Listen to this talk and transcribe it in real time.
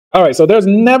All right, so there's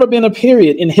never been a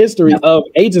period in history of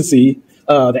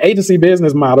the agency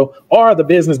business model or the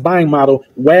business buying model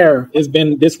where it's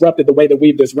been disrupted the way that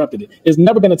we've disrupted it. There's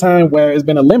never been a time where it's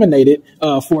been eliminated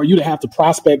for you to have to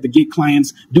prospect to get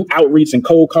clients, do outreach and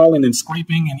cold calling and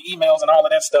scraping and emails and all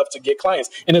of that stuff to get clients.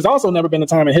 And there's also never been a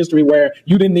time in history where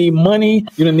you didn't need money,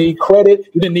 you didn't need credit,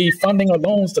 you didn't need funding or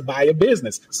loans to buy a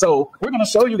business. So we're going to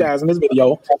show you guys in this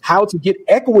video how to get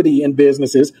equity in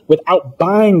businesses without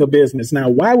buying a business. Now,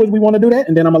 why would we want to do that?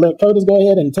 And then I'm going to let Curtis go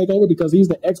ahead and take over because he's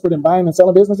the expert in buying and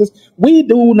selling businesses. We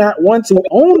do not want to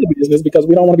own the business because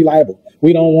we don't want to be liable.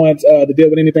 We don't want to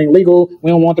deal with anything legal. We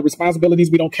don't want the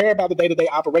responsibilities. We don't care about the day-to-day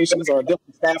operations or dealing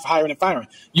with staff hiring and firing.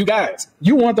 You guys,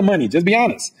 you want the money. Just be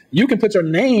honest. You can put your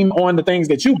name on the things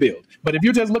that you build. But if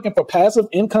you're just looking for passive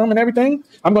income and everything,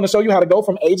 I'm going to show you how to go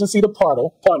from agency to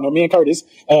partner, me and Curtis.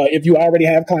 If you already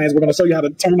have clients, we're going to show you how to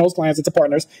turn those clients into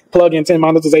partners, plug in 10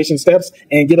 monetization steps,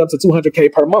 and get up to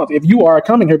 $200K per month. If you are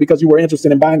coming here because you were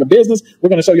interested in buying a business, we're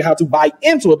going to show you how to buy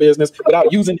into a business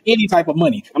without using any type of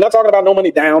money. I'm not talking about no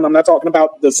money down. I'm not talking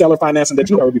about the seller financing that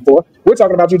you heard before. We're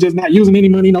talking about you just not using any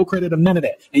money, no credit, or none of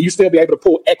that. And you still be able to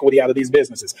pull equity out of these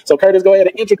businesses. So Curtis, go ahead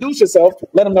and introduce yourself.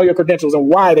 Let them know your credentials and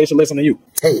why they should listen to you.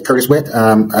 Hey, Curtis Witt.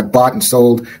 I bought and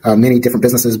sold many different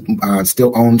businesses,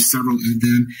 still own several of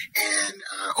them. And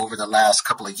over the last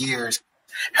couple of years,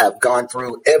 have gone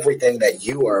through everything that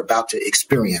you are about to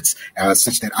experience,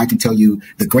 such that I can tell you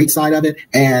the great side of it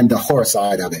and the horror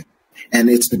side of it. And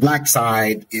it's the black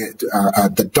side,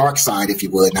 the dark side, if you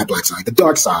would, not black side, the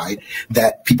dark side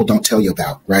that people don't tell you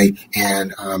about, right?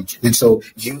 And so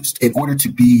you, in order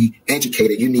to be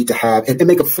educated, you need to have and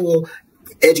make a full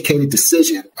educated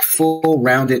decision, a full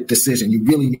rounded decision. You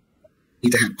really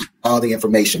need to have all the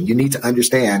information. You need to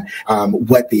understand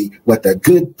what the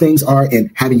good things are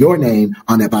in having your name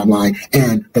on that bottom line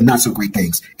and the not so great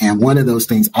things. And one of those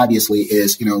things obviously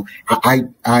is,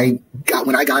 I got,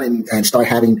 when I got in and started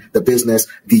having the business,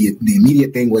 the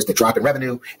immediate thing was the drop in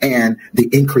revenue and the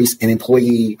increase in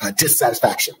employee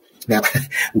dissatisfaction. Now,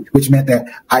 which meant that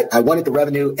I wanted the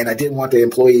revenue and I didn't want the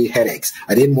employee headaches.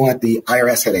 I didn't want the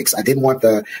IRS headaches. I didn't want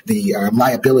the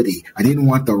liability. I didn't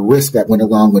want the risk that went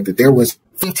along with it. There was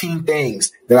 15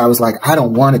 things that I was like, I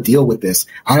don't want to deal with this.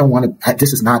 I don't want to,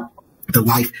 this is not the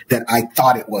life that I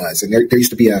thought it was. And there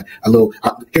used to be a little,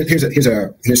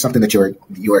 here's something that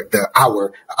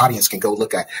our audience can go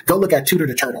look at. Go look at Tudor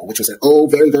the Turtle, which was an old,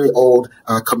 very, very old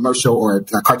commercial or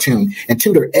cartoon. And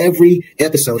Tudor, every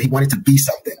episode, he wanted to be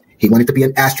something. He wanted to be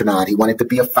an astronaut. He wanted to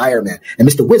be a fireman. And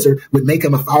Mr. Wizard would make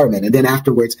him a fireman. And then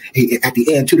afterwards, at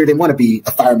the end, Tudor didn't want to be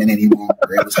a fireman anymore.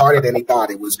 It was harder than he thought.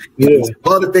 It was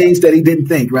all the things that he didn't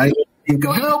think, right? He'd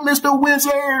go, help, Mr.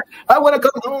 Wizard. I want to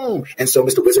come home. And so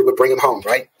Mr. Wizard would bring him home,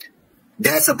 right?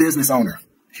 That's a business owner.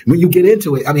 When you get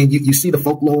into it, I mean, you see the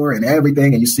folklore and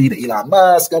everything, and you see the Elon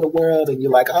Musk of the world, and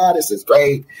you're like, oh, this is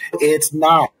great. It's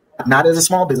not as a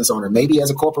small business owner, maybe as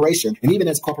a corporation. And even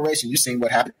as a corporation, you've seen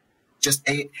what happened. Just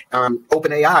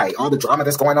OpenAI, all the drama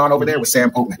that's going on over there with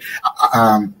Sam Altman.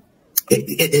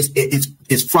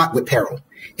 It's fraught with peril.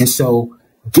 And so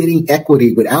getting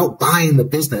equity without buying the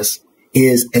business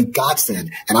is a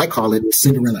godsend. And I call it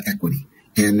Cinderella equity.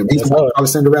 And the reason why I call it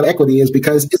Cinderella equity is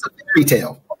because it's a fairy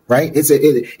tale, right?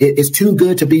 It's too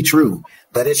good to be true,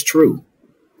 but it's true.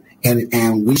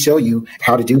 And we show you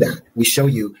how to do that. We show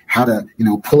you how to,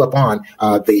 pull up on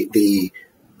the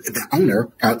owner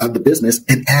of the business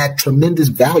and add tremendous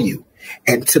value,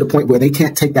 and to the point where they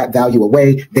can't take that value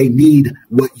away. They need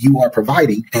what you are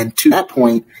providing. And to that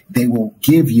point, they will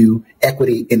give you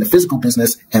equity in the physical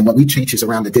business. And what we teach is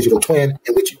around the digital twin,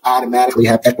 in which you automatically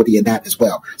have equity in that as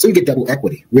well. So you get double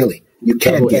equity, really. You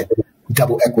can get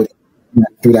double equity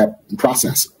through that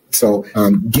process. So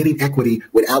getting equity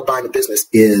without buying a business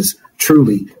is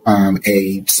truly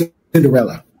a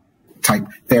Cinderella type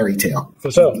fairy tale. For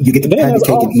sure. You get to have your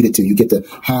cake and eat it too. You get to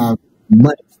have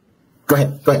money. Go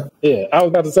ahead. Yeah, I was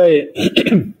about to say,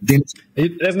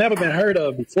 it's never been heard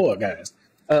of before, guys.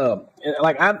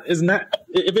 It's not.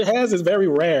 If it has, it's very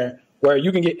rare where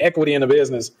you can get equity in a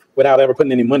business without ever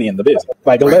putting any money in the business.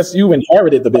 Unless you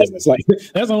inherited the business.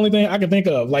 That's the only thing I can think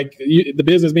of. The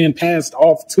business being passed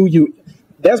off to you.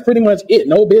 That's pretty much it.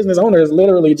 No business owner is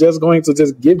literally just going to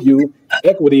just give you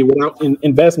equity without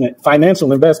investment,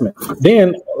 financial investment.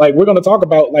 Then, we're going to talk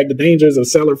about the dangers of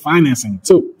seller financing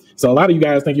too. So a lot of you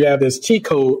guys think you have this cheat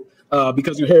code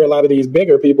because you hear a lot of these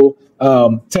bigger people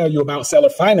tell you about seller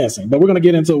financing. But we're going to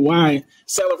get into why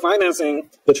seller financing,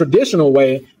 the traditional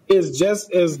way, is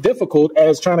just as difficult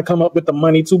as trying to come up with the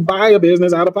money to buy a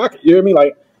business out of pocket. You hear me?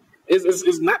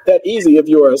 It's not that easy if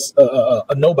you're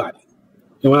a nobody.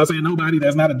 And when I say nobody,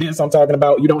 that's not a diss. I'm talking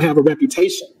about you don't have a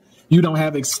reputation. you don't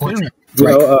have experience.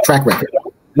 Track record.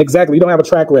 Exactly. You don't have a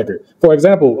track record. For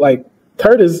example, like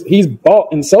Curtis, he's bought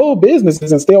and sold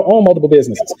businesses and still own multiple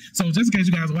businesses. So just in case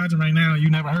you guys are watching right now, you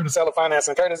never heard of seller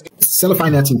financing, Curtis. Seller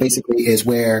financing basically is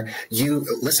where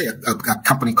let's say a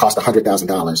company costs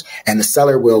 $100,000 and the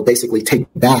seller will basically take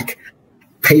back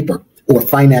paper or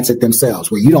finance it themselves,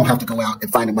 where you don't have to go out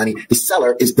and find the money. The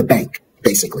seller is the bank,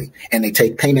 basically, and they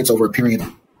take payments over a period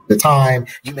of the time.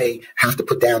 You may have to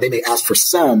put down, they may ask for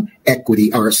some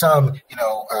equity or some,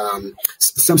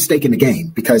 some stake in the game,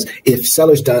 because if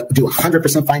sellers do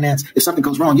 100% finance, if something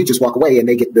goes wrong, you just walk away and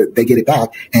they get it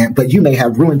back. But you may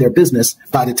have ruined their business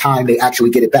by the time they actually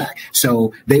get it back.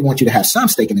 So they want you to have some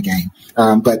stake in the game.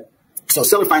 So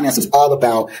seller finance is all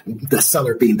about the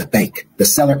seller being the bank. The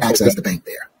seller acts as the bank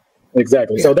there.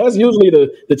 Exactly. Yeah. So that's usually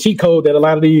the cheat code that a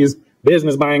lot of these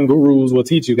business buying gurus will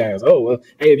teach you guys. Oh, well,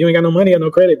 hey, if you ain't got no money or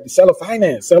no credit, seller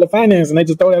finance. And they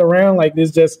just throw that around like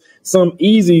it's just some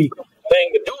easy thing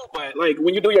to do. But like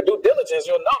when you do your due diligence,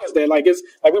 you'll notice that like it's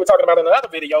like we were talking about in another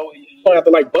video, you don't have to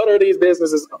like butter these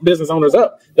business owners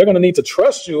up. They're going to need to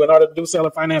trust you in order to do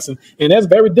seller financing. And that's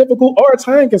very difficult or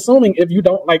time consuming if you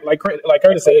don't like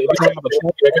Curtis said, if you don't have a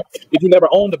track record, if you never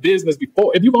owned a business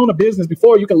before. If you've owned a business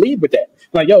before, you can lead with that.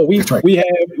 Like, yo, we've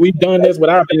done this with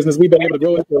our business. We've been able to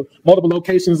grow it to multiple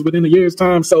locations within a year's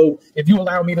time. So if you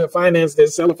allow me to finance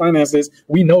this, seller finance this,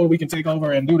 we know we can take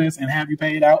over and do this and have you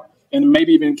paid out. And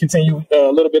maybe even continue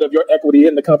a little bit of your equity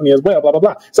in the company as well, blah, blah,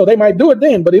 blah. So they might do it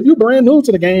then. But if you're brand new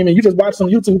to the game and you just watch some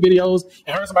YouTube videos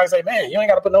and heard somebody say, man, you ain't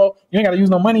got to use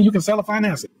no money, you can sell or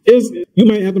finance it. You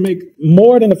might have to make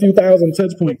more than a few thousand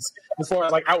touch points as far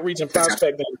as like outreach and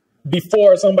prospecting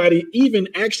before somebody even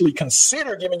actually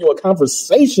consider giving you a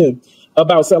conversation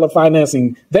about seller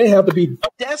financing. They have to be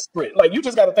desperate. Like, you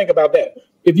just got to think about that.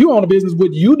 If you own a business,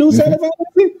 would you do seller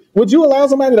financing? Would you allow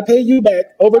somebody to pay you back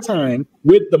over time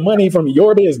with the money from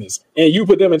your business and you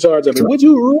put them in charge of it? Would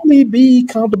you really be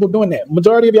comfortable doing that?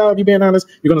 Majority of y'all, if you're being honest,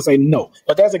 you're going to say no.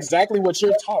 But that's exactly what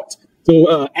you're taught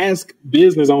to ask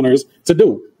business owners to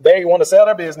do. They want to sell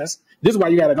their business. This is why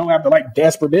you got to go after like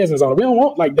desperate business owners. We don't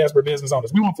want like desperate business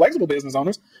owners. We want flexible business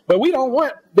owners, but we don't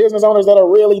want business owners that are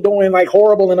really doing like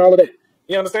horrible and all of that.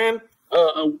 You understand?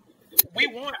 We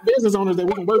want business owners that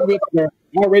we can work with that are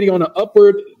already on an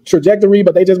upward trajectory,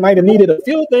 but they just might have needed a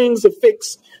few things to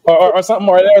fix or something,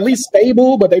 or they're at least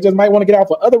stable, but they just might want to get out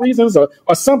for other reasons or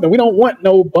something. We don't want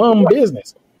no bum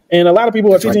business. And a lot of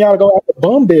people are teaching y'all to go after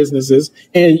bum businesses,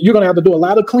 and you're going to have to do a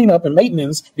lot of cleanup and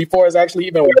maintenance before it's actually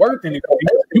even worth anything.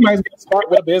 You might as well start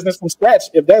with a business from scratch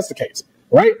if that's the case,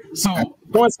 right? So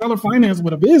going seller finance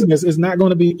with a business is not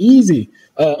going to be easy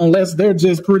unless they're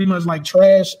just pretty much like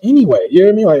trash anyway. You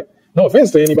hear me? Like, no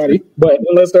offense to anybody, but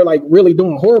unless they're like really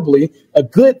doing horribly, a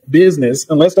good business,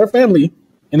 unless they're family,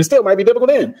 and it still might be difficult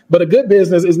then, but a good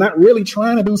business is not really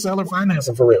trying to do seller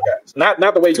financing for real, guys.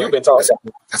 Not the way you've been taught.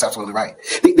 That's absolutely right.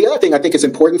 The other thing I think is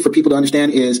important for people to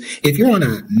understand is if you're on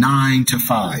a 9 to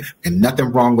 5 and nothing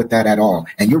wrong with that at all,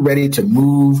 and you're ready to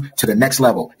move to the next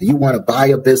level and you want to buy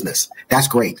a business, that's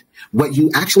great. What you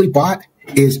actually bought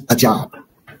is a job.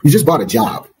 You just bought a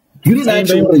job. You didn't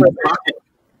actually buy it.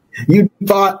 You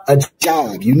bought a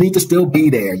job. You need to still be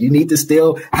there. You need to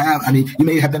still have, you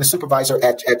may have been a supervisor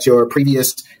at your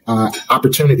previous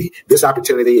opportunity. This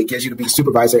opportunity, it gives you to be a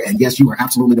supervisor. And yes, you are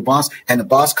absolutely the boss. And the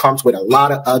boss comes with a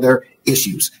lot of other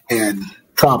issues and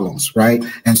problems, right?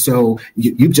 And so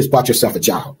you just bought yourself a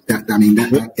job.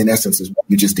 That in essence is what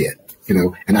you just did,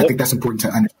 and I think that's important to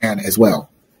understand as well.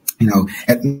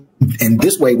 And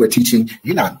this way we're teaching,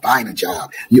 you're not buying a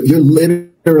job. You're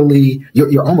literally,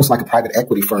 you're almost like a private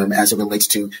equity firm as it relates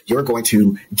to, you're going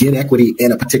to get equity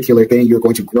in a particular thing. You're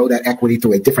going to grow that equity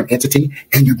through a different entity,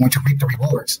 and you're going to reap the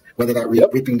rewards. Whether that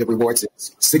reaping the rewards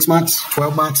is 6 months,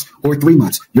 12 months, or 3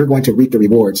 months, you're going to reap the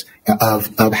rewards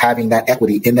of having that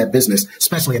equity in that business,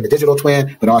 especially in the digital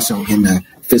twin, but also in the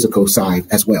physical side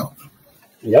as well.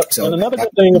 Yep. So and another good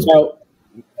thing about,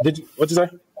 what'd you say?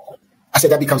 I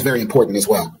said that becomes very important as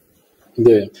well.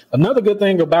 Yeah. Another good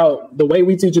thing about the way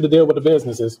we teach you to deal with the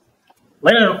businesses.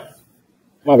 Lay down.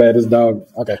 My bad, this dog.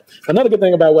 Okay. Another good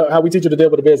thing about how we teach you to deal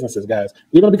with the businesses, guys,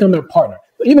 you're going to become their partner.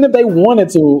 Even if they wanted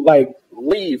to like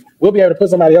leave, we'll be able to put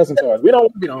somebody else in charge. We don't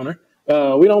want to be the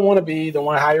owner. We don't want to be the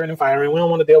one hiring and firing. We don't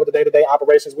want to deal with the day-to-day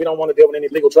operations. We don't want to deal with any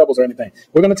legal troubles or anything.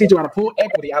 We're going to teach you how to pull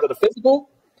equity out of the physical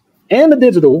and the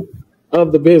digital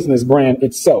of the business brand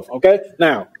itself. Okay.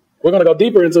 Now, we're going to go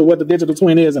deeper into what the digital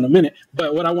twin is in a minute.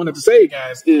 But what I wanted to say,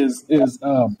 guys, is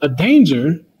a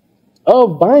danger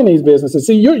of buying these businesses.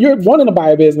 See, you're wanting to buy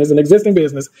a business, an existing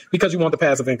business, because you want the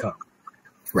passive income.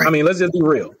 Right. Let's just be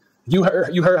real. You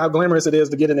heard how glamorous it is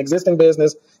to get an existing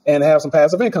business and have some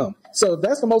passive income. So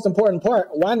that's the most important part.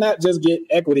 Why not just get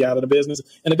equity out of the business?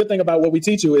 And the good thing about what we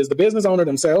teach you is the business owner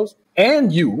themselves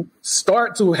and you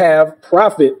start to have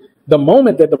profit the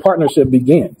moment that the partnership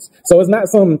begins. So it's not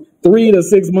some 3 to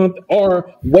 6 month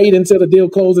or wait until the deal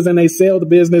closes and they sell the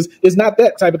business. It's not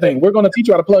that type of thing. We're going to teach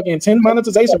you how to plug in 10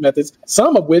 monetization methods,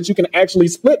 some of which you can actually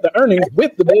split the earnings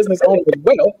with the business owner as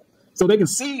well, so they can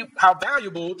see how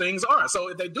valuable things are. So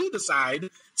if they do decide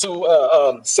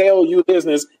to sell you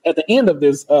business at the end of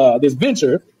this this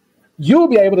venture, you'll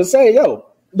be able to say, yo,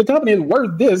 the company is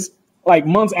worth this. Like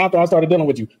months after I started dealing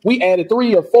with you, we added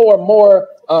 3 or 4 more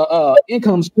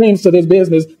income streams to this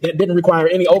business that didn't require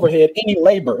any overhead, any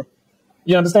labor.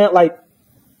 You understand? Like,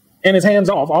 and it's hands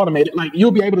off, automated. Like,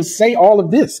 you'll be able to say all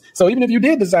of this. So even if you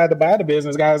did decide to buy the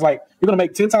business, guys, like, you're going to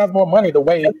make 10 times more money the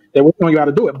way that we're showing you how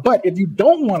to do it. But if you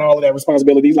don't want all of that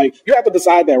responsibility, like, you have to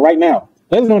decide that right now.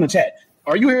 Let us know in the chat.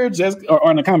 Are you here just, or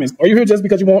in the comments, are you here just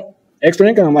because you want extra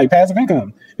income, like passive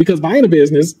income? Because buying a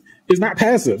business is not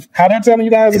passive. How they're telling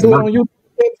you guys to do it on YouTube,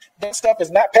 that stuff is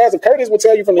not passive. Curtis will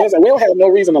tell you from the inside, we don't have no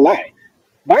reason to lie.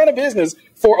 Buying a business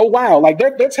for a while, like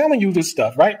they're telling you this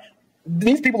stuff, right?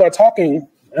 These people are talking,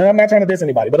 I'm not trying to diss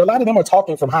anybody, but a lot of them are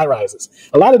talking from high rises.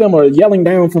 A lot of them are yelling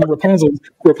down from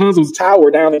Rapunzel's tower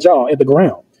down at the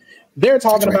ground. They're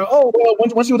talking about, oh, well,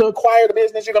 once you acquire the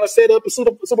business, you're going to set up a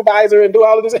supervisor and do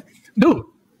all of this. Dude,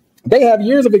 they have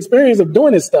years of experience of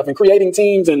doing this stuff and creating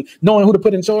teams and knowing who to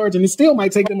put in charge. And it still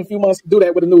might take them a few months to do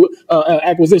that with a new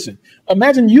acquisition.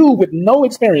 Imagine you with no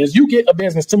experience. You get a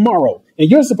business tomorrow and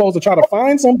you're supposed to try to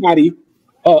find somebody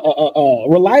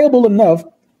reliable enough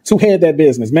to head that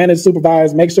business, manage,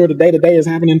 supervise, make sure the day-to-day is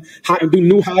happening, and do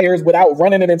new hires without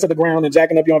running it into the ground and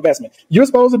jacking up your investment. You're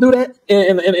supposed to do that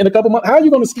in a couple months. How are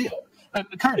you going to scale?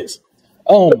 Curtis,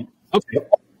 okay.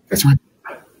 That's right.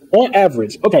 On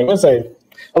average, okay, let's say,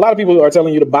 a lot of people are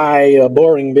telling you to buy a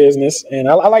boring business, and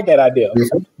I like that idea.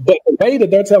 Mm-hmm. But the way that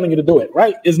they're telling you to do it,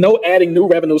 right, is no adding new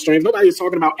revenue streams. Nobody is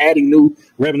talking about adding new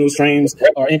revenue streams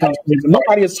or income streams.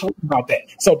 Nobody is talking about that.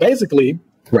 So basically,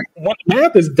 right, when the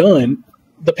math is done,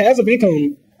 the passive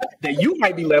income that you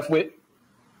might be left with,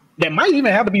 that might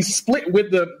even have to be split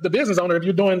with the business owner if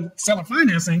you're doing seller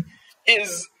financing,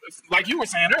 is, like you were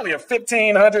saying earlier,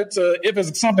 $1,500 to, if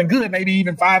it's something good, maybe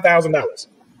even $5,000.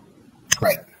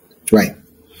 Right, right.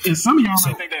 And some of y'all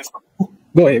might think that's...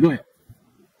 Go ahead.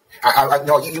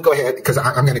 No, you go ahead, because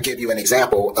I'm going to give you an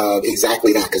example of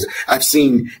exactly that. Because I've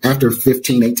seen, after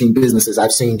 15, 18 businesses,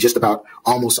 I've seen just about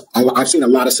I've seen a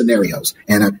lot of scenarios.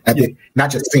 And I've been, not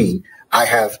just seen, I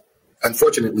have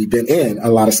unfortunately been in a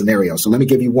lot of scenarios. So let me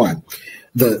give you one.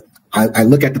 I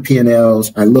look at the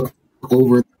P&Ls, I look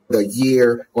over the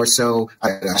year or so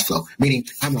cash flow, meaning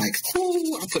I'm like,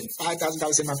 ooh, I'm putting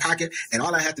 $5,000 in my pocket, and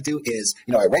all I have to do is,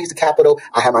 I raise the capital.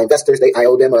 I have my investors. I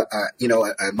owe them a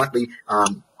monthly. I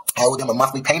owe them a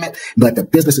monthly payment, but the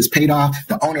business is paid off.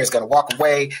 The owner is going to walk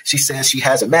away. She says she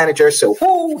has a manager. So,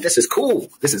 ooh, this is cool.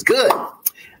 This is good.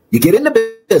 You get into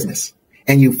business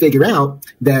and you figure out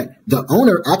that the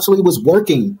owner actually was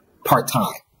working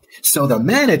part-time. So the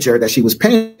manager that she was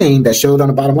paying, that showed on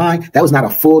the bottom line, that was not a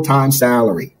full-time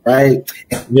salary, right?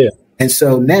 Yeah. And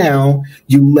so now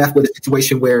you left with a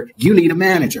situation where you need a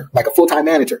manager, like a full-time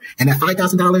manager. And that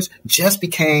 $5,000 just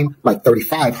became like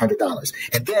 $3,500.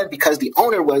 And then because the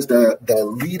owner was the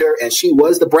leader and she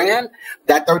was the brand,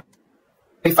 that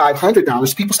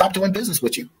 $3,500, people stopped doing business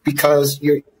with you because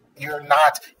you're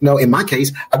not, in my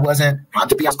case, I wasn't,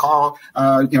 to be on call,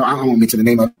 I don't want to mention the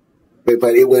name of,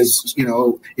 but it was,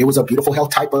 it was a beautiful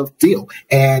health type of deal.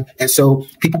 And so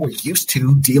people were used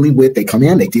to dealing with, they come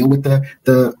in, they deal with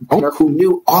the owner who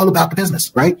knew all about the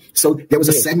business, right? So there was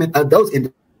a segment of those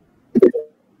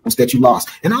individuals that you lost.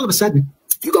 And all of a sudden,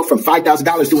 you go from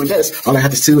 $5,000 doing this, all I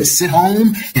have to do is sit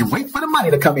home and wait for the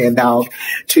money to come in now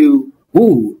to,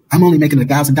 ooh, I'm only making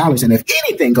 $1,000. And if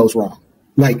anything goes wrong,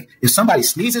 like if somebody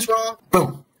sneezes wrong,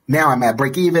 boom, now I'm at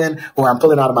break even or I'm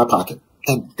pulling out of my pocket.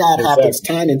 And that happens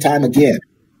time and time again.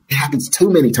 It happens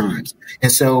too many times.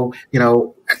 And so,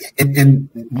 and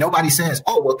nobody says,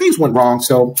 oh, well, things went wrong,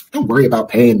 so don't worry about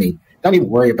paying me. Don't even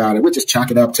worry about it. We'll just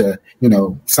chalk it up to,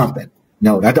 something.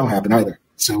 No, that don't happen either.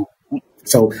 So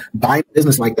buying a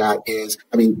business like that is,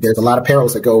 there's a lot of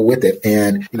perils that go with it.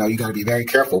 And, you got to be very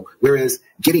careful. Whereas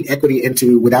getting equity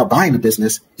without buying a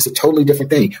business is a totally different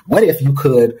thing. What if you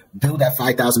could build that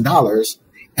 $5,000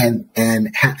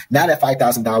 now that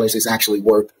 $5,000 is actually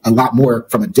worth a lot more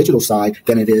from a digital side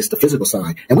than it is the physical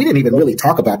side. And we didn't even really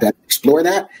talk about that, explore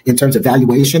that in terms of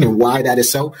valuation and why that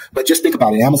is so. But just think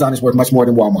about it. Amazon is worth much more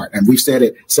than Walmart. And we've said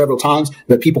it several times,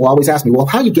 but people always ask me, well,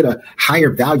 how do you get a higher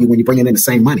value when you're bringing in the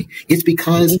same money? It's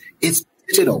because it's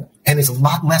digital and it's a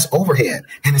lot less overhead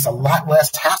and it's a lot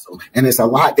less hassle and it's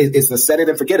a set it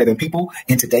and forget it. And people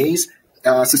in today's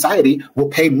society will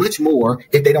pay much more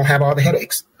if they don't have all the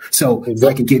headaches. So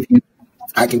I can give you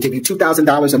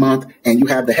 $2,000 a month and you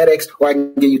have the headaches, or I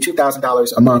can give you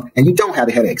 $2,000 a month and you don't have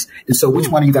the headaches. And so which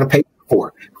one are you going to pay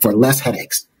for less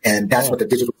headaches? And that's what the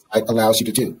digital side allows you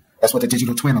to do. That's what the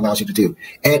digital twin allows you to do.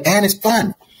 And it's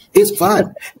fun. It's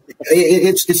fun.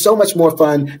 It's so much more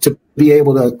fun to be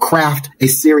able to craft a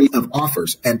series of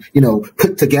offers and,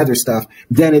 put together stuff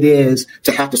than it is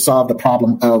to have to solve the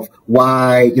problem of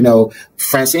why,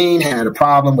 Francine had a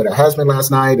problem with her husband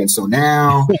last night. And so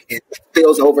now it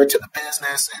spills over to the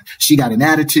business and she got an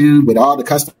attitude with all the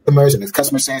customers and the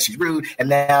customer saying she's rude. And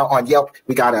now on Yelp,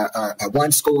 we got a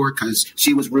 1 score because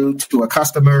she was rude to a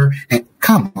customer. And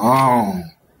come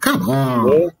on.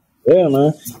 Yeah,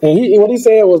 man. And what he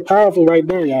said was powerful right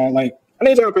there, y'all. Like, I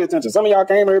need y'all to pay attention. Some of y'all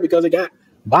came here because it got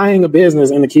buying a business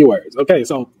in the keywords. Okay,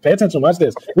 so pay attention. Watch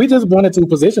this. We just wanted to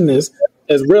position this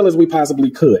as real as we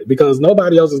possibly could because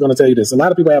nobody else is going to tell you this. A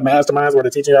lot of people have masterminds where they're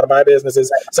teaching you how to buy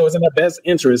businesses. So it's in their best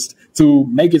interest to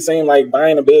make it seem like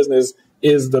buying a business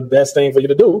is the best thing for you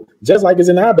to do, just like it's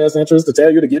in our best interest to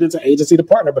tell you to get into agency to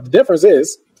partner. But the difference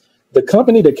is the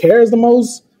company that cares the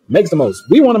most makes the most.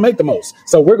 We want to make the most.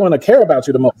 So we're going to care about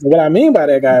you the most. And what I mean by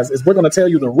that, guys, is we're going to tell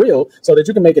you the real so that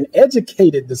you can make an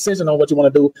educated decision on what you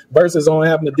want to do versus on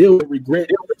having to deal with regret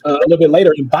a little bit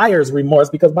later and buyer's remorse,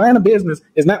 because buying a business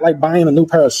is not like buying a new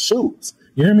pair of shoes.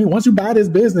 You hear me? Once you buy this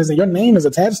business and your name is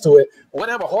attached to it,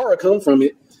 whatever horror comes from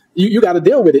it, you got to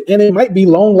deal with it. And it might be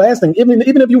long lasting. Even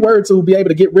if you were to be able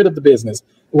to get rid of the business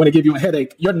when it give you a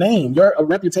headache, your name, your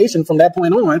reputation from that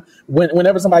point on,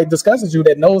 whenever somebody discusses you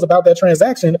that knows about that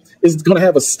transaction is going to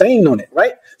have a stain on it,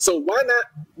 right? So why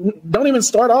not? Don't even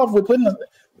start off with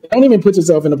don't even put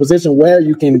yourself in a position where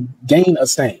you can gain a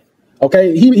stain.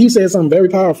 Okay. He said something very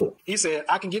powerful. He said,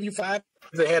 I can give you $5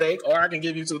 a headache, or I can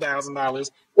give you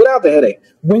 $2,000 without the headache.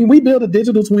 When we build a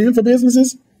digital twin for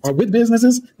businesses, or with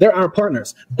businesses, they're our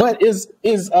partners, but is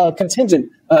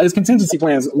contingency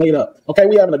plans laid up. Okay,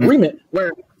 we have an agreement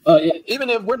where even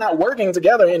if we're not working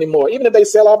together anymore, even if they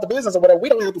sell off the business or whatever, we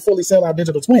don't have to fully sell our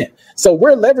digital twin. So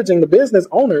we're leveraging the business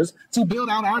owners to build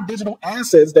out our digital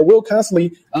assets that we'll constantly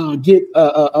get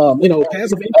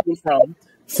passive income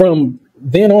from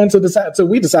then on till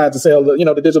we decide to sell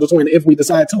the digital twin if we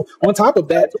decide to. On top of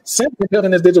that, simply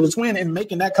building this digital twin and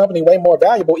making that company way more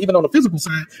valuable, even on the physical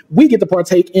side, we get to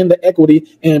partake in the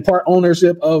equity and part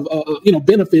ownership of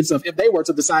benefits of if they were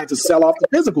to decide to sell off the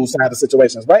physical side of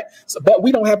situations, right? So, but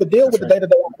we don't have to deal with the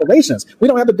day-to-day operations. We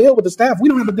don't have to deal with the staff. We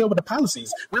don't have to deal with the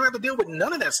policies. We don't have to deal with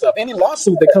none of that stuff. Any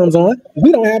lawsuit that comes on,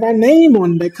 we don't have our name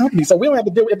on that company. So we don't have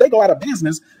to deal with, if they go out of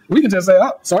business, we can just say,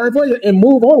 oh, sorry for you, and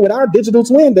move on with our digital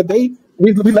twin that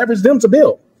we leverage them to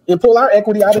build and pull our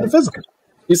equity out of the physical.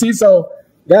 You see, so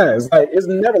guys, it's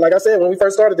never, like I said, when we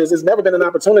first started this, it's never been an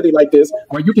opportunity like this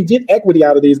where you can get equity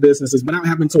out of these businesses without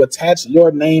having to attach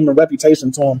your name and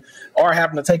reputation to them or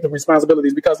having to take the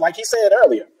responsibilities. Because like he said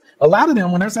earlier, a lot of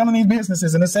them, when they're selling these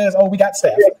businesses and it says, oh, we got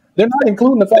staff, they're not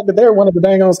including the fact that they're one of the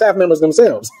dang on staff members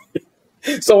themselves.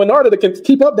 So in order to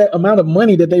keep up that amount of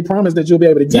money that they promise that you'll be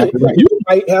able to get, you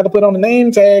might have to put on a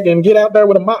name tag and get out there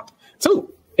with a mop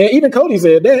too. And even Cody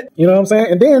said that, you know what I'm saying?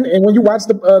 And when you watch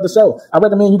the show, I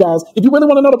recommend you guys, if you really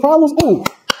want to know the problems,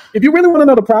 if you really want to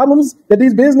know the problems that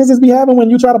these businesses be having when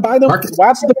you try to buy them,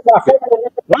 watch The Profit.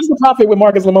 Watch The Profit with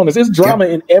Marcus Lemonis. It's drama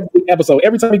in every episode.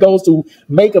 Every time he goes to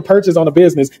make a purchase on a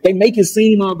business, they make it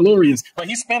seem all glorious. But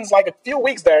he spends like a few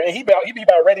weeks there, and he be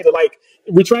about ready to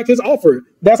retract his offer.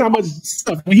 That's how much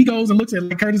stuff. When he goes and looks at,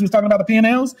 like Curtis was talking about the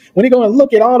P&Ls, when he go and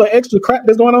look at all the extra crap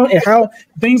that's going on and how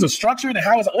things are structured and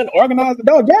how it's unorganized,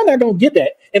 dog, you're not going to get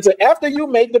that until after you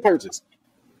make the purchase.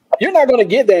 You're not going to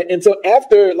get that until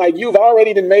after, you've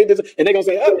already been made this, and they're going to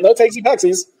say, oh, no takesy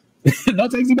backsies. No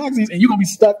takesy backsies, and you're going to be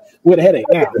stuck with a headache.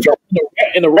 Now,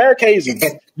 in the rare occasions,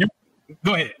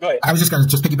 Go ahead. I was just going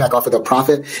to piggyback off of The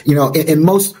Profit. In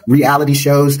most reality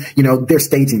shows, they're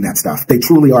staging that stuff. They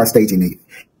truly are staging it.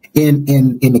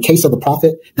 In the case of The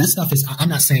Profit, that stuff is, I'm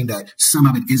not saying that some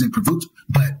of it isn't provoked,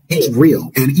 but it's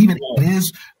real. And even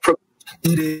if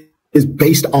it is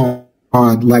based on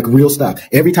real stuff.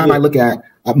 Every time I look at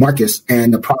Marcus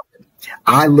and The Profit,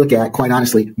 I look at, quite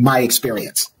honestly, my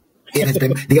experience. It has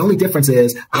been, the only difference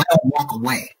is I don't walk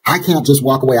away. I can't just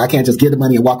walk away. I can't just give the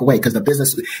money and walk away because the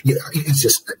business, it's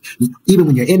just, even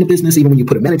when you're in the business, even when you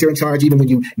put a manager in charge, even when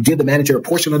you give the manager a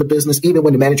portion of the business, even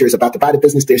when the manager is about to buy the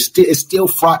business, it's still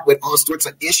fraught with all sorts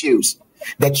of issues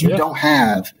that you don't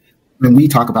have when we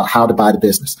talk about how to buy the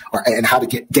business and how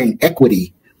to gain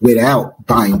equity without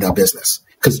buying the business.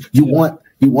 Because you want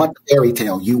the fairy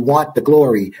tale, you want the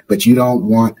glory, but you don't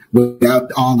want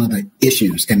without all of the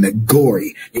issues and the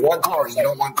gory. You want glory, you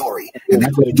don't want gory. And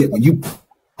that's what you get when you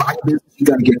buy a business. You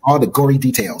got to get all the gory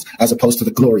details as opposed to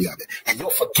the glory of it. And you'll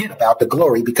forget about the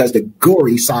glory because the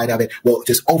gory side of it will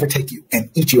just overtake you and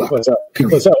eat you up.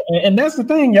 Period. And that's the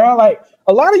thing, y'all. Like,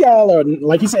 a lot of y'all are,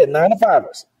 like you said,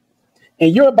 9-to-5ers.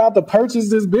 And you're about to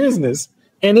purchase this business,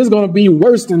 and it's going to be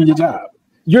worse than your job.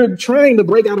 You're trying to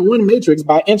break out of one matrix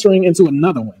by entering into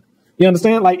another one. You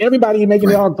understand? Like, everybody making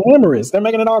it all glamorous. They're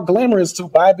making it all glamorous to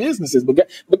buy businesses.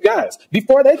 But guys,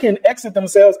 before they can exit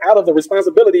themselves out of the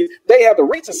responsibilities, they have to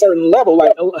reach a certain level.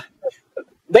 Like,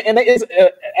 it's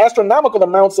astronomical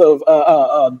amounts of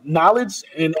knowledge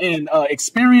and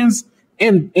experience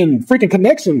and freaking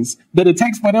connections that it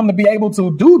takes for them to be able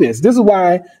to do this. This is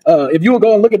why if you will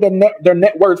go and look at their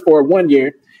net worth for 1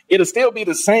 year, it'll still be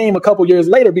the same a couple years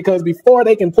later, because before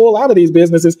they can pull out of these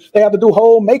businesses, they have to do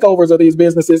whole makeovers of these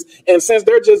businesses. And since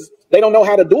they don't know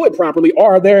how to do it properly,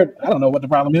 or I don't know what the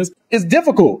problem is, it's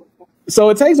difficult. So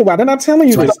it takes a while. They're not telling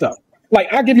you this stuff.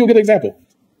 Like, I'll give you a good example.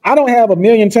 I don't have 1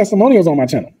 million testimonials on my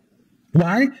channel.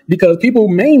 Why? Because people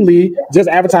mainly just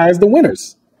advertise the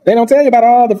winners. They don't tell you about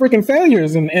all the freaking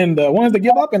failures and the ones that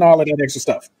give up and all of that extra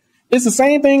stuff. It's the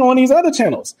same thing on these other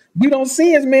channels. We don't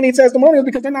see as many testimonials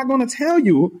because they're not going to tell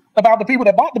you about the people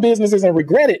that bought the businesses and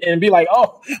regret it and be like,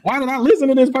 oh, why did I listen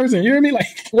to this person? You hear me? Like,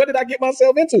 what did I get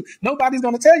myself into? Nobody's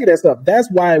going to tell you that stuff.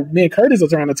 That's why me and Curtis are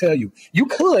trying to tell you. You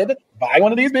could buy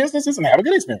one of these businesses and have a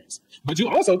good experience. But you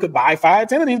also could buy 5,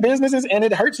 10 of these businesses and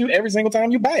it hurts you every single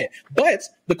time you buy it. But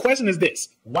the question is this: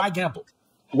 why gamble?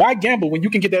 Why gamble when you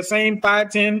can get that same $5,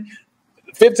 $10,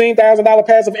 $15,000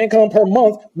 passive income per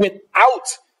month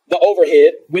without the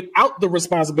overhead, without the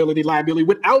responsibility, liability,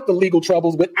 without the legal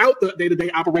troubles, without the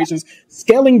day-to-day operations?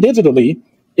 Scaling digitally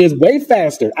is way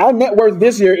faster. Our net worth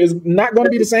this year is not going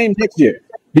to be the same next year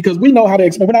because we know how to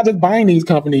expand. We're not just buying these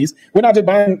companies. We're not just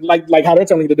buying like how they're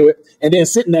telling you to do it and then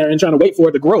sitting there and trying to wait for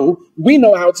it to grow. We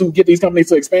know how to get these companies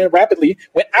to expand rapidly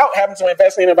without having to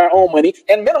invest any of our own money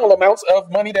and minimal amounts of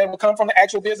money that will come from the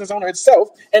actual business owner itself,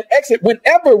 and exit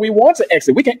whenever we want to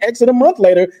exit. We can exit a month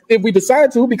later if we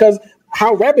decide to, because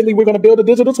how rapidly we're going to build a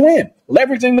digital twin,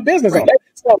 leveraging the business owner.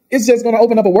 So it's just going to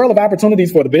open up a world of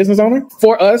opportunities for the business owner,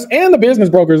 for us, and the business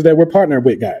brokers that we're partnered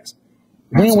with, guys.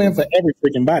 Win-win for every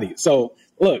freaking body. So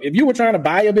look, if you were trying to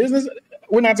buy a business,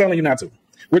 we're not telling you not to.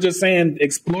 We're just saying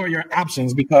explore your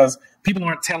options, because people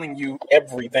aren't telling you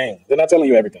everything. They're not telling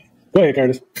you everything. Go ahead,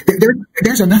 Curtis.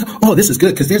 There's another. Oh, this is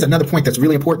good, because there's another point that's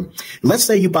really important. Let's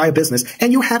say you buy a business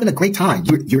and you're having a great time.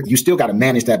 You still got to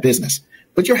manage that business,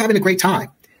 but you're having a great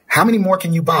time. How many more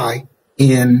can you buy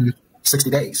in 60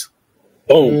 days?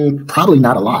 Probably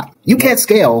not a lot. You can't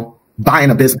scale buying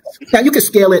a business. Now, you could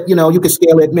scale it, you could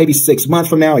scale it maybe 6 months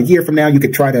from now, a year from now. You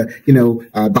could try to,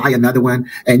 buy another one,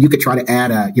 and you could try to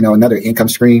add another income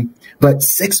stream. But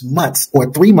 6 months or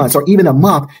 3 months or even a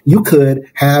month, you could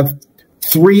have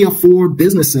 3 or 4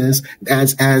 businesses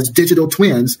as digital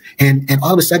twins. And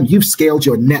all of a sudden you've scaled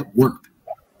your net worth.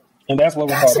 And that's what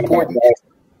we're talking about.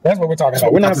 That's what we're talking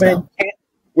about.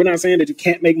 We're not saying that you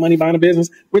can't make money buying a business.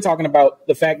 We're talking about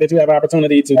the fact that you have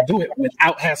opportunity to do it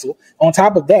without hassle. On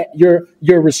top of that,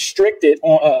 you're restricted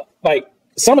on like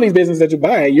some of these businesses that you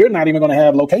buy. You're not even going to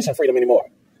have location freedom anymore.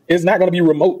 It's not going to be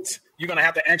remote. You're going to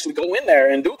have to actually go in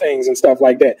there and do things and stuff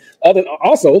like that.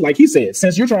 Also, like he said,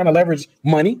 since you're trying to leverage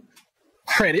money,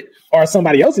 credit, or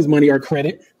somebody else's money or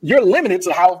credit, you're limited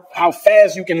to how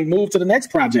fast you can move to the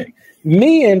next project.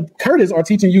 Me and Curtis are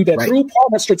teaching you that through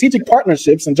strategic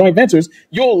partnerships and joint ventures,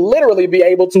 you'll literally be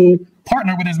able to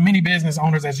partner with as many business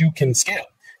owners as you can scale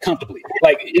comfortably.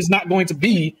 Like, it's not going to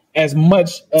be as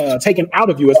much taken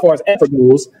out of you as far as effort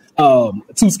goes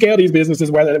to scale these businesses,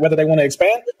 whether they want to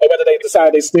expand or whether they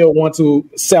decide they still want to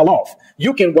sell off.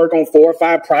 You can work on 4 or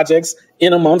 5 projects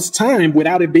in a month's time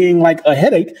without it being like a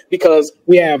headache, because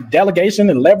we have delegation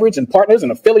and leverage and partners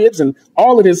and affiliates and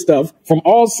all of this stuff from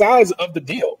all sides of the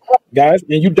deal, guys.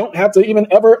 And you don't have to even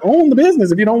ever own the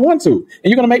business if you don't want to. And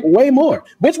you're going to make way more.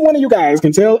 Which one of you guys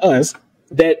can tell us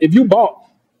that if you bought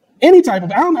any type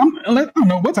of, I don't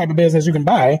know what type of business you can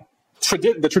buy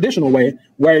the traditional way,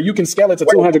 where you can scale it to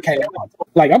 200K a month.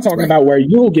 Like, I'm talking about where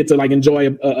you'll get to like enjoy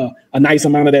a nice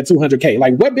amount of that 200K.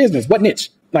 Like, what business, what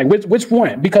niche, like which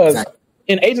one? Because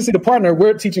In agency to partner,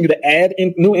 we're teaching you to add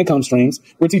in new income streams.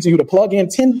 We're teaching you to plug in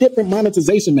 10 different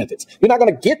monetization methods. You're not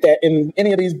going to get that in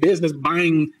any of these business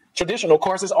buying traditional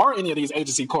courses or any of these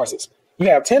agency courses. You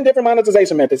have 10 different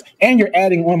monetization methods, and you're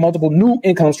adding on multiple new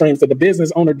income streams that the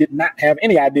business owner did not have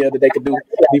any idea that they could do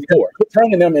before,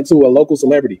 turning them into a local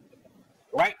celebrity,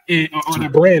 right? On a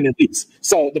brand at least.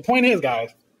 So the point is,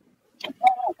 guys,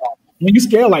 when you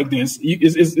scale like this,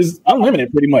 it's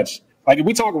unlimited pretty much. Like if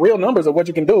we talk real numbers of what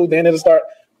you can do, then it'll start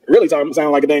really sound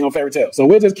like a dang on fairy tale. So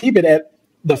we'll just keep it at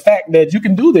the fact that you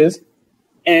can do this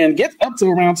and get up to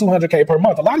around 200K per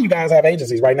month. A lot of you guys have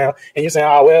agencies right now, and you're saying,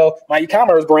 oh, well, my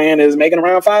e-commerce brand is making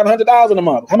around $500,000 a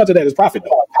month. How much of that is profit,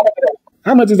 though?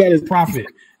 How much of that is profit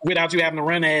without you having to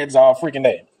run ads all freaking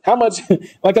day? How much,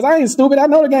 like, because I ain't stupid. I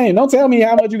know the game. Don't tell me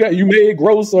how much you made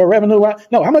gross or revenue.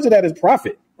 No, how much of that is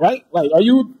profit, right? Like, are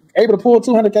you able to pull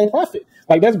 200K profit?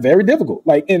 Like, that's very difficult,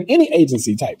 like in any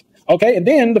agency type. Okay. And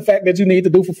then the fact that you need to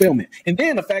do fulfillment. And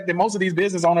then the fact that most of these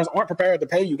business owners aren't prepared to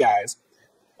pay you guys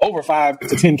over 5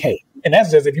 to 10K. And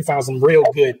that's just if you found some real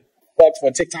good bucks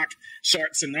for TikTok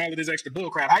shorts and all of this extra bull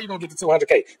crap. How you going to get to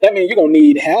 200K? That means you're going to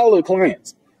need hella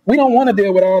clients. We don't want to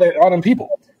deal with all them people.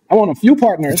 I want a few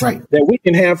partners that we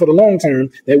can have for the long term,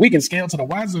 that we can scale to the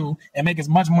wazoo and make as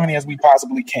much money as we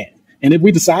possibly can. And if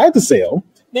we decide to sell,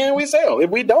 then we sell. If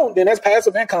we don't, then that's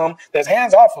passive income that's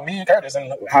hands off for me and Curtis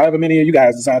and however many of you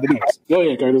guys decide to do this. Go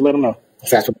ahead, Curtis. Let them know.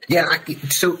 Yeah.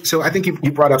 So I think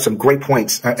you brought up some great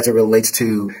points as it relates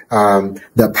to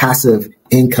the passive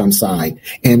income side.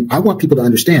 And I want people to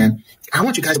understand, I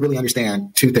want you guys to really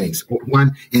understand two things.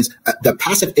 One is the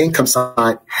passive income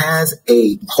side has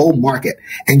a whole market,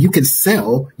 and you can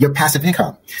sell your passive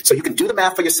income. So you can do the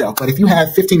math for yourself. But if you have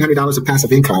 $1,500 of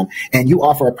passive income and you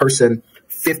offer a person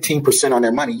 15% on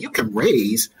their money, you can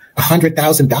raise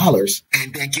 $100,000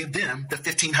 and then give them the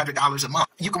 $1,500 a month.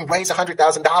 You can raise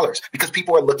 $100,000 because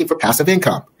people are looking for passive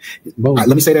income. Let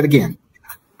me say that again.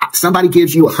 Somebody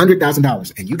gives you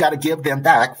 $100,000 and you got to give them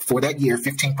back for that year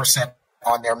 15%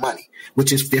 on their money,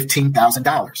 which is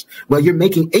 $15,000. Well, you're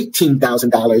making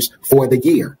 $18,000 for the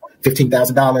year.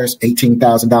 $15,000,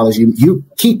 $18,000. You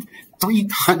keep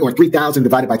 300 or 3,000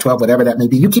 divided by 12, whatever that may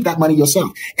be. You keep that money yourself.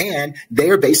 And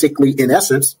they're basically, in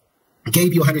essence,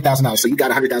 gave you $100,000. So you got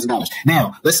 $100,000.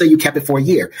 Now, let's say you kept it for a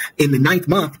year. In the 9th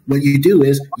month, what you do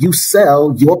is you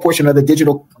sell your portion of the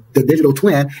digital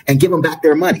twin and give them back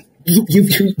their money.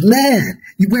 Man,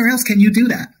 where else can you do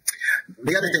that?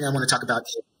 The other thing I want to talk about,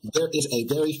 there is a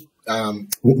very,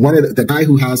 one of the guy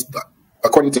who has,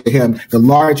 according to him, the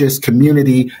largest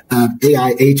community of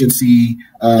AI agency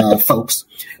folks.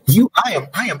 I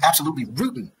am absolutely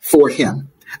rooting for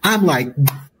him. I'm like,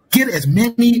 get as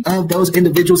many of those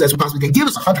individuals as we possibly can. Give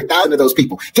us 100,000 of those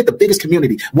people. Get the biggest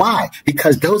community. Why?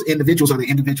 Because those individuals are the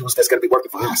individuals that's going to be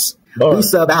working for us. Lord. We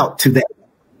sub out to them.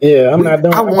 Yeah, I'm not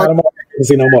doing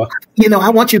agency no more. You know,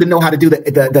 I want you to know how to do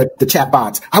the chat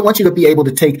bots. I want you to be able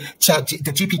to take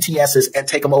the GPTSs and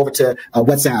take them over to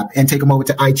WhatsApp and take them over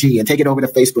to IG and take it over to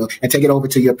Facebook and take it over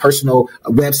to your personal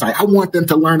website. I want them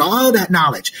to learn all that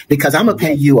knowledge because I'm going to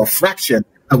pay you a fraction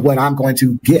of what I'm going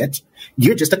to get.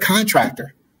 You're just a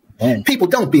contractor. Man. People,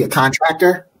 don't be a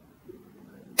contractor.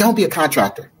 Don't be a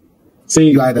contractor.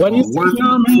 See, what he's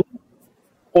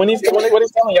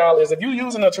telling y'all is if you're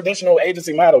using a traditional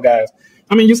agency model, guys,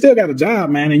 I mean, you still got a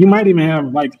job, man, and you might even have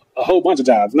like a whole bunch of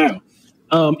jobs now.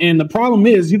 And the problem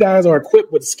is you guys are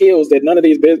equipped with skills that none of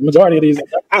these, majority of these,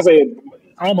 I say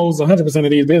almost 100%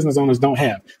 of these business owners don't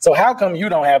have. So how come you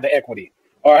don't have the equity?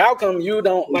 Or how come you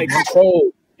don't like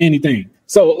control anything?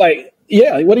 So like,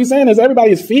 yeah, what he's saying is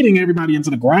everybody is feeding everybody into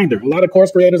the grinder. A lot of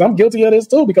course creators, I'm guilty of this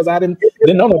too because I didn't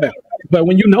know no better. But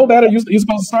when you know better, you're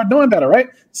supposed to start doing better, right?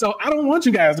 So I don't want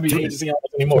you guys to be agency owners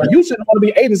anymore. You shouldn't want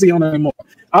to be agency owner anymore.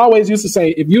 I always used to say,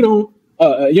 if you don't,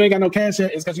 you ain't got no cash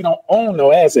yet, it's because you don't own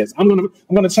no assets. I'm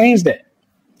gonna change that.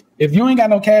 If you ain't got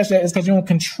no cash yet, it's because you don't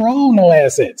control no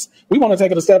assets. We want to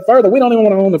take it a step further. We don't even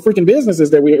want to own the freaking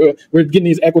businesses that we're getting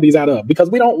these equities out of because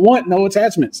we don't want no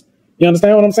attachments. You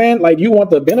understand what I'm saying? Like you want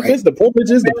the benefits, the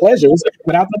privileges, the pleasures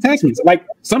without the attachments. Like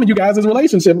some of you guys'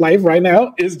 relationship life right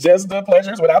now is just the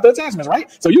pleasures without the attachments, right?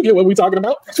 So you get what we're talking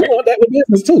about. We want that with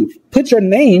business too. Put your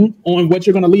name on what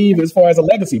you're going to leave as far as a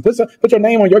legacy. Put your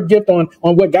name on your gift on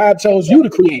what God chose you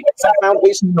to create, some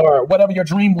foundation or whatever your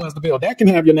dream was to build. That can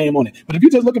have your name on it. But if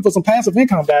you're just looking for some passive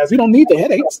income, guys, you don't need the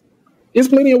headaches. There's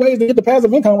plenty of ways to get the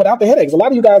passive income without the headaches. A lot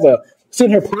of you guys are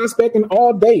sitting here prospecting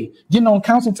all day, getting on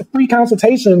free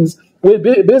consultations with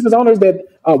business owners that,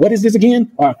 what is this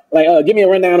again? Or give me a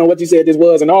rundown on what you said this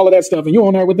was and all of that stuff. And you're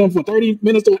on there with them for 30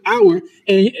 minutes to an hour,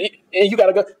 and you got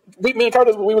to go. Me and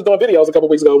Curtis, we was doing videos a couple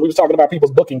weeks ago. We was talking about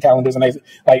people's booking calendars and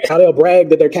like how they'll brag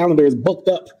that their calendar is booked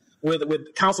up with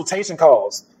consultation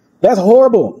calls. That's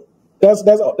horrible. That's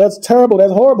terrible.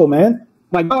 That's horrible, man.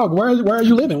 Like, dog, where are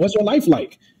you living? What's your life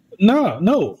like?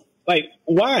 No. Like,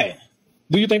 why?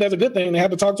 Do you think that's a good thing to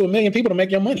have to talk to 1 million people to make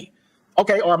your money?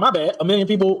 Okay, or my bad, 1 million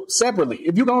people separately.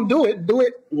 If you're going to do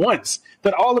it once.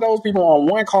 Put all of those people on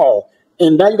one call,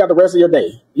 and now you got the rest of your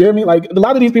day. You know what I mean? Like, a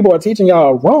lot of these people are teaching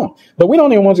y'all wrong, but we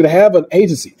don't even want you to have an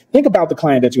agency. Think about the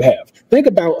client that you have. Think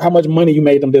about how much money you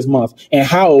made them this month and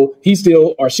how he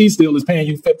still or she still is paying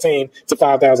you $15,000 to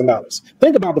 $5,000.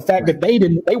 Think about the fact that they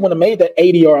wouldn't have made that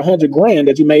 80 or 100 grand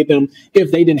that you made them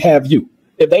if they didn't have you.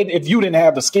 If you didn't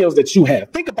have the skills that you have.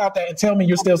 Think about that and tell me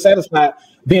you're still satisfied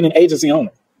being an agency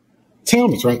owner. Tell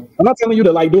me. That's right. I'm not telling you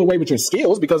to do away with your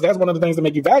skills, because that's one of the things that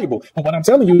make you valuable. But what I'm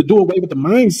telling you to do away with the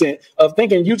mindset of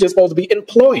thinking you're just supposed to be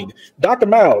employed. Dr.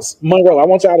 Miles Monroe, I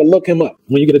want y'all to look him up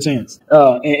when you get a chance.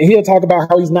 And he'll talk about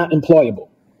how he's not employable.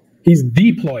 He's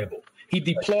deployable. He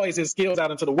deploys his skills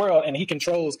out into the world, and he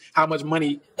controls how much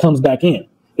money comes back in.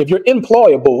 If you're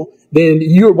employable, then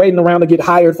you're waiting around to get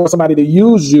hired for somebody to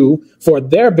use you for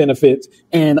their benefits,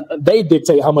 and they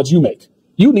dictate how much you make.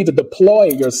 You need to deploy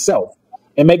yourself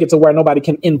and make it to where nobody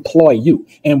can employ you.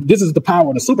 And this is the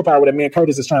power, the superpower that me and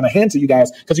Curtis is trying to hand to you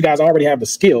guys, because you guys already have the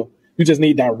skill. You just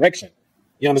need direction.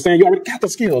 You understand? You already got the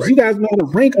skills. Right. You guys know how to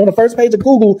rank on the first page of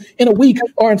Google in a week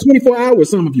or in 24 hours,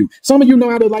 some of you. Some of you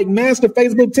know how to master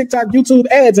Facebook, TikTok, YouTube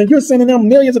ads, and you're sending them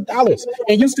millions of dollars,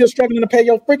 and you're still struggling to pay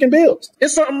your freaking bills.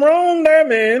 It's something wrong there,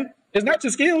 man. It's not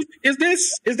your skills. It's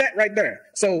that right there.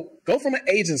 So go from an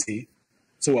agency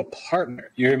to a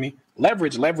partner. You hear me?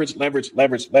 Leverage.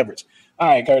 All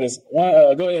right, Curtis,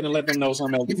 go ahead and let them know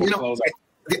something else before we close out.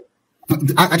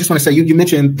 I just want to say, you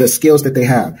mentioned the skills that they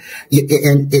have.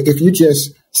 And if you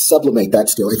just sublimate that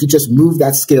skill, if you just move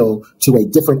that skill to a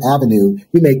different avenue,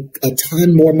 you make a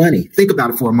ton more money. Think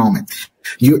about it for a moment.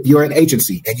 You're an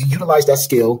agency, and you utilize that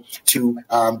skill to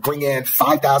bring in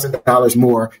 $5,000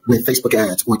 more with Facebook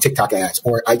ads or TikTok ads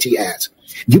or IG ads.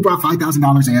 You brought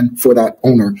 $5,000 in for that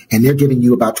owner, and they're giving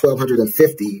you about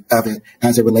 $1,250 of it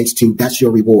as it relates to that's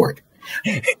your reward.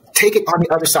 Take it on the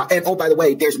other side. And oh, by the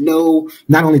way,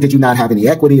 not only did you not have any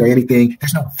equity or anything,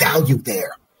 there's no value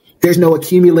there. There's no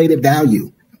accumulated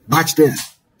value. Watch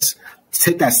this.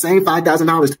 Take that same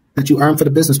 $5,000 that you earned for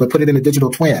the business, but put it in a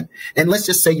digital twin. And let's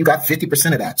just say you got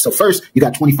 50% of that. So first you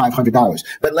got $2,500,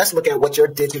 but let's look at what your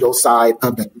digital side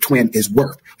of the twin is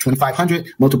worth.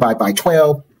 2,500 multiplied by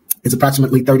 12 is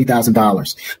approximately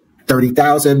 $30,000.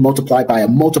 30,000 multiplied by a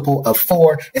multiple of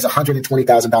 4 is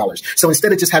 $120,000. So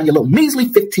instead of just having a little measly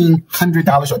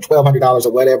 $1,500 or $1,200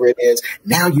 or whatever it is,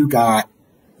 now you got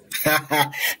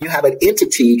you have an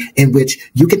entity in which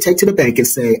you can take to the bank and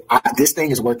say, this thing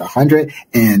is worth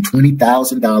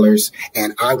 $120,000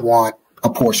 and I want a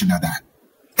portion of that.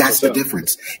 That's the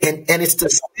difference. And it's the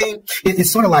same. It's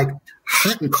sort of like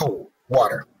hot and cold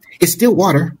water. It's still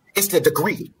water. It's the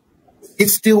degree.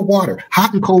 It's still water.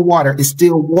 Hot and cold water is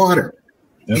still water.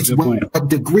 That's it's what a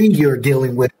degree you're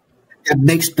dealing with that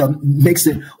makes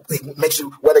you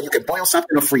whether you can boil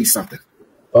something or freeze something.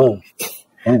 Boom.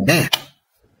 Man,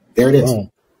 there it is.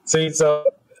 See, so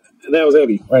that was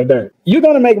heavy right there. You're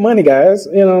going to make money, guys.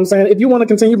 You know what I'm saying? If you want to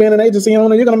continue being an agency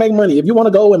owner, you're going to make money. If you want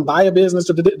to go and buy a business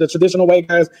the traditional way,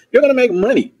 guys, you're going to make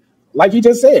money, like you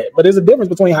just said. But there's a difference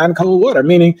between hot and cold water,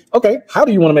 meaning, okay, how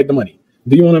do you want to make the money?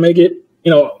 Do you want to make it,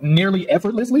 nearly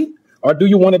effortlessly? Or do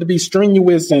you want it to be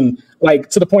strenuous and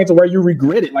to the point to where you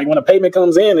regret it? Like when a payment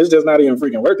comes in, it's just not even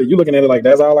freaking worth it. You're looking at it like,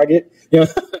 that's all I get.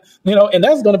 And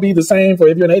that's going to be the same for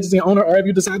if you're an agency owner or if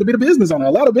you decide to be the business owner.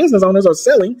 A lot of business owners are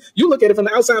selling. You look at it from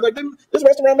the outside like, this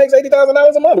restaurant makes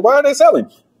 $80,000 a month. Why are they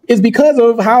selling? It's because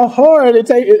of how hard it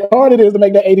is to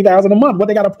make that $80,000 a month, what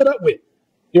they got to put up with.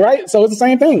 You're right. So it's the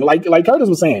same thing. Like Curtis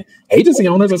was saying, agency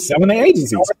owners are selling their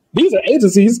agencies. These are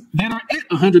agencies that are at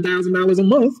 $100,000 a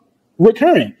month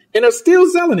recurring, and they're still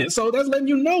selling it. So that's letting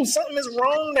you know something is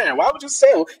wrong there. Why would you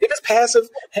sell if it's passive,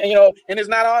 and it's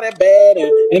not all that bad,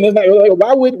 and it's not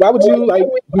why would you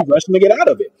be rushing to get out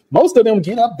of it? Most of them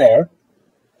get up there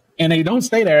and they don't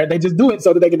stay there. They just do it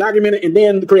so that they can document it and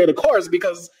then create a course,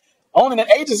 because owning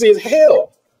an agency is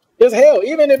hell. It's hell.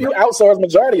 Even if you outsource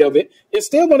majority of it, it's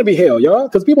still going to be hell, y'all.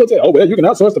 Because people say, oh, well, you can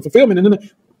outsource the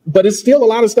fulfillment. But it's still a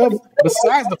lot of stuff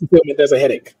besides the fulfillment that's a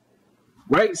headache.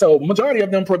 Right? So majority of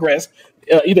them progress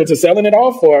either to selling it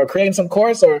off or creating some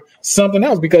course or something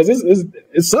else, because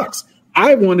it sucks.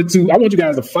 I want you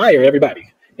guys to fire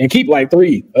everybody and keep like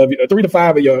 3 to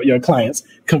 5 of your clients,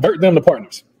 convert them to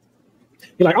partners.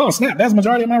 You're like, oh snap, that's the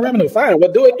majority of my revenue. Fine,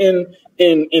 well, do it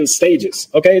in stages.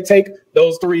 Okay, take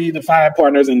those 3 to 5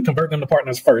 partners and convert them to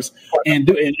partners first,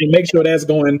 and make sure that's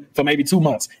going for maybe 2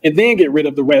 months, and then get rid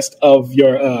of the rest of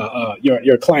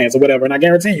your clients or whatever. And I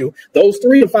guarantee you, those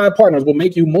 3 to 5 partners will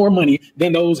make you more money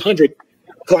than those 100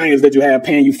 clients that you have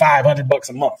paying you $500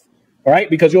 a month. All right,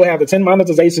 because you'll have the 10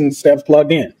 monetization steps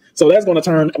plugged in. So that's going to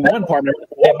turn one partner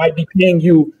that might be paying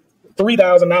you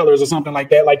 $3,000 or something like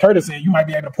that. Like Curtis said, you might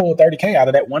be able to pull 30K out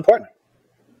of that one partner.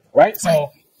 Right. So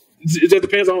it just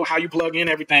depends on how you plug in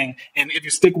everything, and if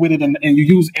you stick with it and you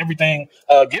use everything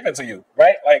given to you.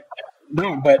 Right. Like,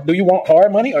 no, but do you want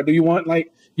hard money, or do you want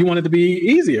you want it to be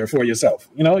easier for yourself?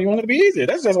 You want it to be easier.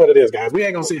 That's just what it is, guys. We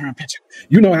ain't gonna sit here and pitch it.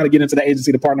 You know how to get into the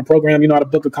agency to partner program. You know how to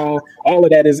book a call. All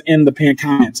of that is in the pinned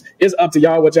comments. It's up to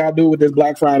y'all what y'all do with this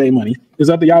Black Friday money. It's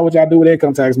up to y'all what y'all do with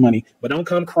income tax money. But don't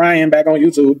come crying back on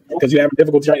YouTube because you have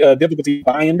difficulty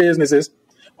buying businesses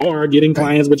or getting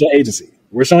clients with your agency.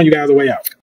 We're showing you guys a way out.